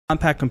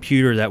Compact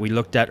computer that we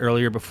looked at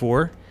earlier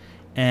before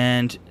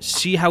and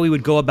see how we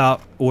would go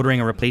about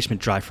ordering a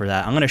replacement drive for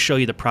that. I'm going to show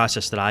you the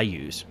process that I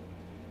use.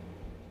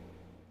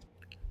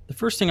 The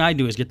first thing I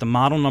do is get the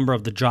model number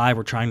of the drive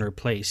we're trying to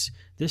replace.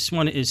 This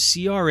one is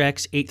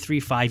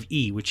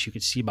CRX835E, which you can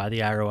see by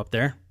the arrow up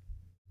there.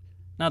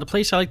 Now the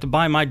place I like to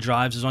buy my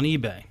drives is on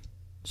eBay.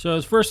 So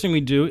the first thing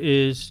we do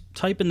is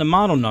type in the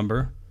model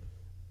number,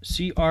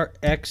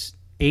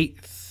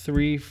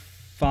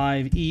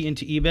 CRX835E,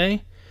 into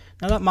eBay.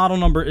 Now that model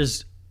number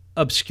is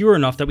obscure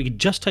enough that we could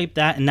just type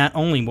that and that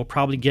only. We'll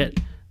probably get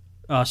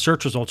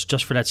search results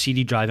just for that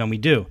CD drive, and we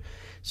do.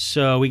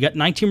 So we got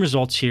 19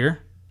 results here,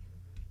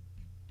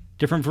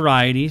 different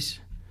varieties.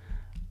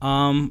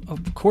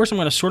 Of course, I'm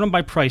going to sort them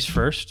by price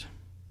first.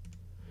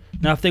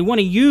 Now, if they want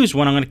to use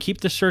one, I'm going to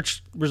keep the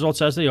search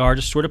results as they are.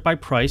 Just sort it by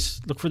price.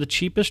 Look for the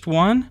cheapest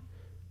one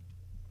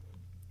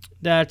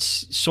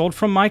that's sold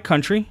from my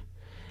country.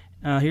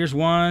 Here's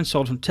one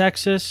sold from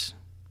Texas.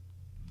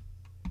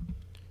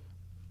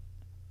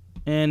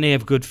 And they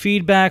have good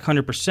feedback,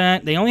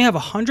 100%. They only have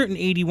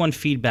 181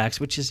 feedbacks,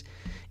 which is,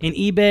 in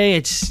eBay,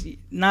 it's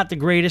not the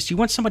greatest. You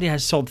want somebody that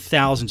has sold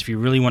thousands if you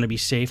really want to be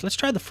safe. Let's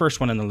try the first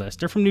one on the list.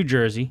 They're from New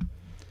Jersey.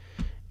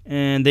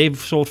 And they've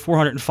sold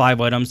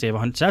 405 items. They have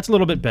 100, so that's a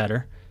little bit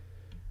better.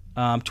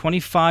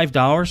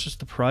 $25 is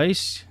the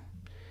price.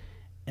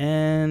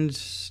 And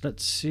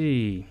let's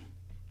see.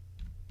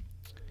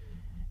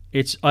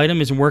 Its item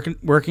is in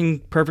working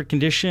perfect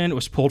condition. It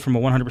was pulled from a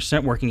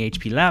 100% working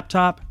HP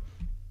laptop.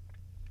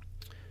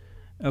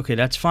 Okay,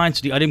 that's fine.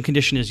 So the item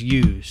condition is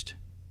used.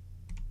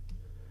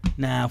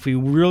 Now, if we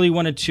really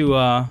wanted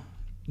to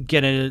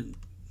get a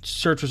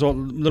search result a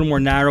little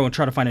more narrow and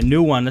try to find a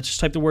new one, let's just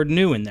type the word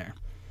new in there.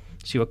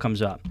 See what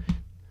comes up.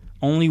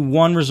 Only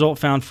one result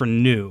found for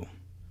new.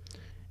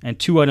 And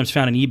 2 items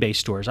found in eBay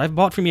stores. I've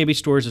bought from eBay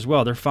stores as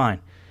well. They're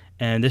fine.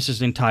 And this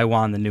is in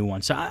Taiwan, the new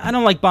one. So I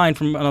don't like buying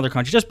from another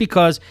country just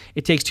because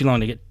it takes too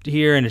long to get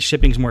here and the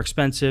shipping's more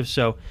expensive.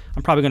 So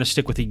I'm probably going to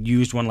stick with a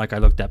used one like I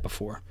looked at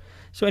before.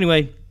 So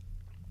anyway,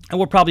 I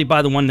will probably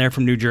buy the one there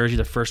from New Jersey,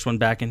 the first one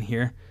back in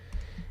here.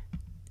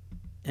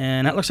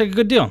 And that looks like a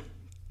good deal.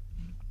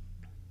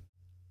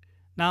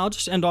 Now I'll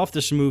just end off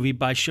this movie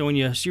by showing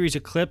you a series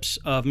of clips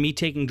of me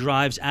taking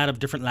drives out of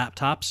different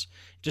laptops,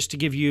 just to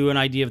give you an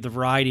idea of the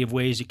variety of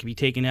ways it can be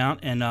taken out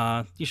and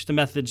just the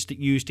methods that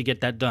used to get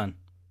that done.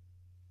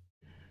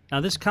 Now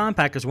this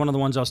compact is one of the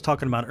ones I was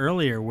talking about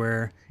earlier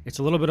where it's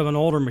a little bit of an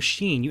older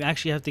machine. You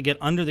actually have to get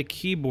under the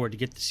keyboard to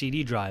get the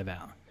CD drive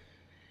out.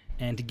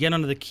 And to get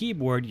under the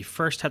keyboard, you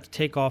first have to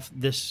take off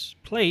this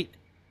plate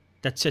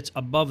that sits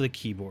above the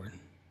keyboard.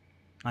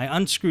 I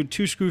unscrewed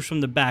 2 screws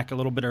from the back a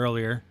little bit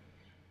earlier,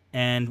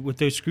 and with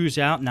those screws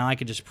out, now I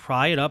can just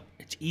pry it up.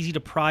 It's easy to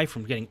pry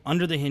from getting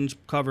under the hinge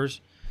covers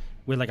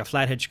with like a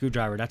flathead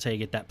screwdriver. That's how you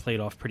get that plate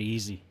off pretty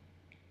easy.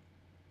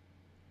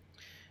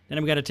 Then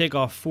I've got to take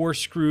off 4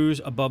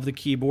 screws above the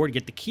keyboard,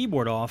 get the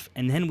keyboard off,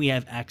 and then we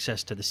have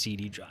access to the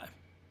CD drive.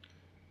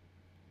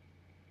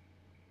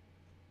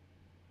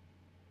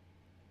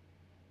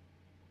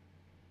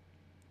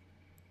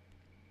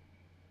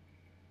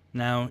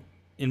 Now,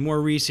 in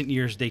more recent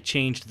years, they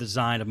changed the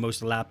design of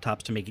most of the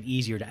laptops to make it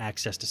easier to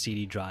access the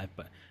CD drive.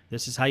 But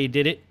this is how you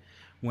did it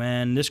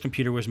when this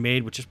computer was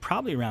made, which is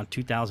probably around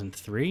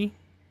 2003,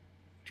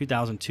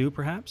 2002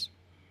 perhaps.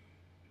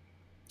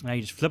 Now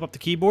you just flip up the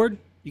keyboard.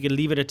 You can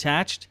leave it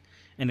attached,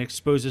 and it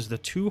exposes the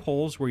 2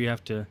 holes where you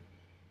have to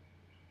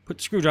put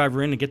the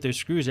screwdriver in to get those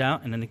screws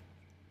out, and then the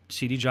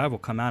CD drive will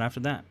come out after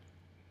that.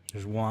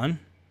 There's one.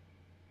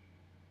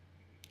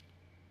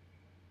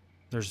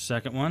 There's a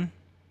second one.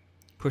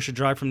 Push a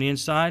drive from the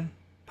inside,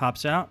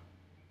 pops out,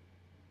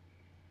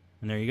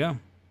 and there you go.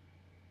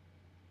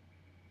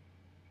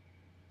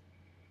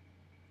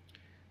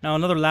 Now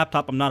another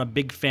laptop I'm not a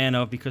big fan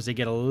of because they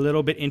get a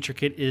little bit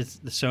intricate is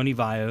the Sony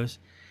Vios.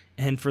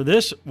 And for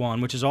this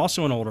one, which is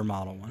also an older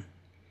model one,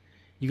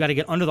 you got to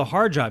get under the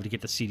hard drive to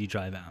get the CD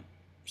drive out.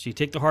 So you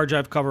take the hard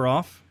drive cover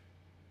off,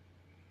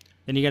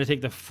 then you got to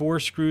take the 4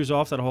 screws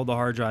off that hold the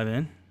hard drive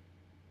in.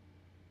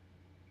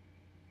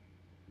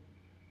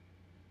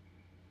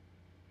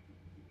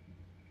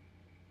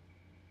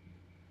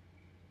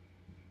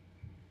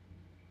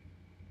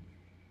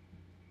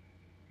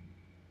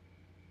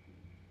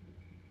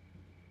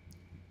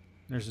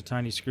 There's the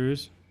tiny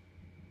screws.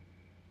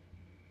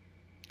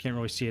 Can't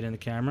really see it in the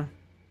camera.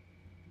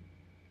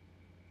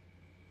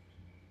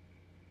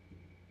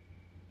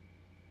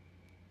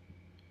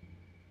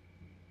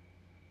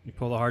 You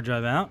pull the hard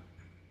drive out.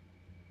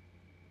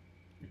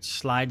 It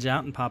slides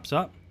out and pops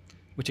up,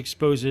 which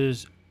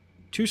exposes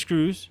 2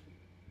 screws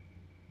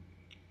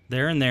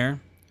there and there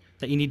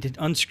that you need to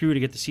unscrew to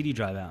get the CD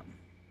drive out.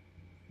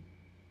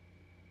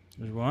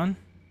 There's one.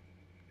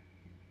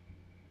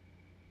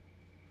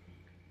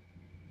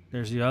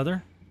 There's the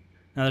other.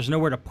 Now there's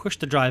nowhere to push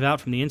the drive out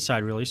from the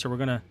inside really, so we're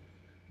going to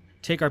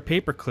take our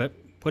paper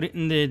clip, put it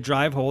in the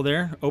drive hole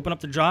there, open up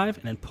the drive,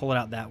 and then pull it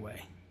out that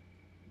way.